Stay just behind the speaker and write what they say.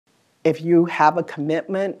if you have a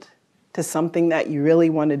commitment to something that you really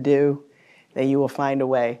want to do, then you will find a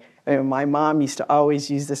way. And my mom used to always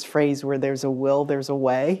use this phrase, where there's a will, there's a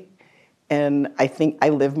way. And I think I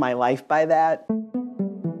live my life by that.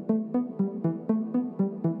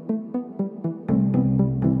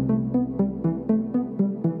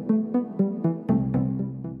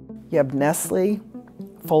 You have Nestle,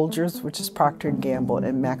 Folgers, which is Procter & Gamble,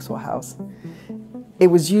 and Maxwell House. It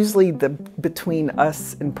was usually between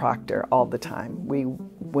us and Procter all the time. We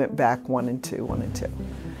went back 1 and 2, 1 and 2.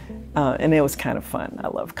 And it was kind of fun. I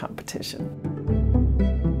love competition.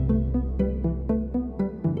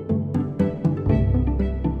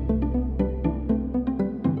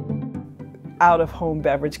 Out-of-home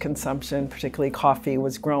beverage consumption, particularly coffee,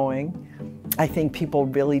 was growing. I think people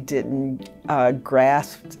really didn't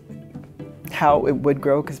grasp how it would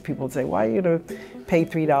grow, because people would say, why are you going to pay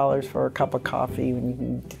 $3 for a cup of coffee when you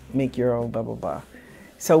can make your own, blah, blah, blah.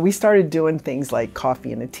 So we started doing things like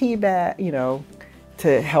coffee in a tea bag, you know,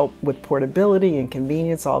 to help with portability and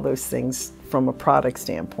convenience, all those things from a product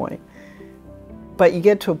standpoint. But you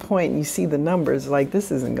get to a point and you see the numbers, like,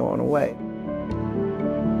 this isn't going away.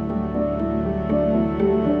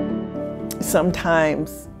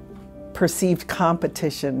 Sometimes perceived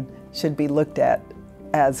competition should be looked at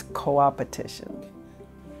as co-opetition.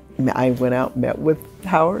 I went out, met with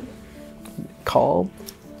Howard, called,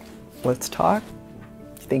 let's talk.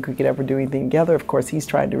 You think we could ever do anything together? Of course, he's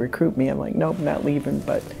trying to recruit me. I'm like, nope, not leaving,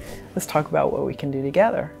 but let's talk about what we can do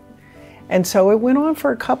together. And so it went on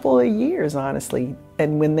for a couple of years, honestly.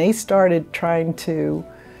 And when they started trying to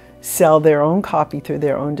sell their own coffee through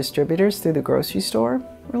their own distributors through the grocery store,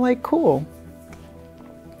 we're like, cool.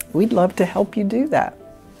 We'd love to help you do that.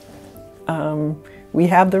 We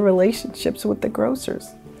have the relationships with the grocers.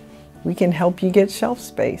 We can help you get shelf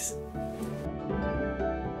space.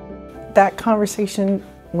 That conversation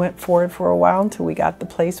went forward for a while until we got the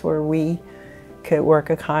place where we could work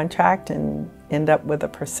a contract and end up with a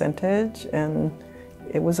percentage, and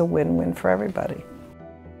it was a win-win for everybody.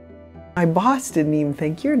 My boss didn't even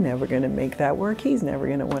think, you're never going to make that work. He's never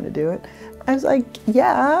going to want to do it. I was like,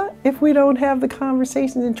 yeah, if we don't have the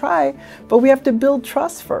conversations and try, but we have to build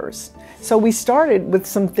trust first. So we started with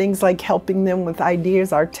some things like helping them with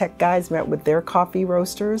ideas. Our tech guys met with their coffee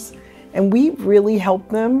roasters, and we really helped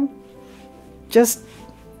them just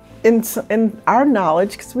in our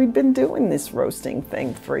knowledge, because we've been doing this roasting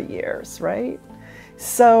thing for years, right?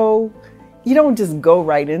 So you don't just go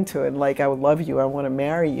right into it like, I would love you, I want to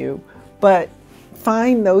marry you, but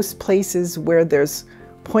find those places where there's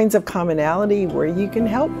points of commonality where you can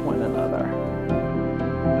help one another.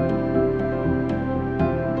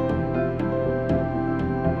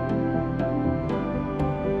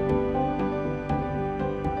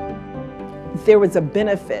 There was a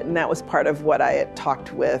benefit, and that was part of what I had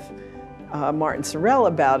talked with Martin Sorrell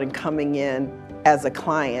about, in coming in as a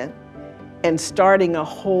client and starting a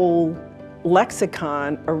whole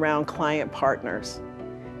lexicon around client partners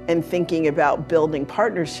and thinking about building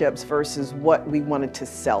partnerships versus what we wanted to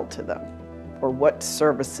sell to them or what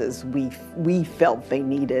services we felt they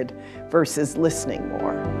needed versus listening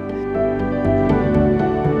more.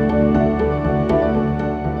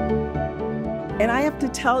 And I have to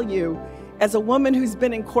tell you, as a woman who's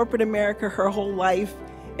been in corporate America her whole life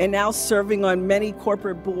and now serving on many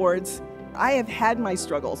corporate boards, I have had my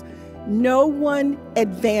struggles. No one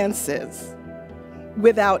advances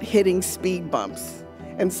without hitting speed bumps.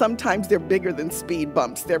 And sometimes they're bigger than speed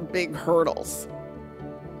bumps, they're big hurdles.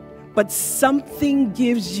 But something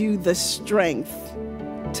gives you the strength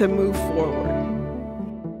to move forward.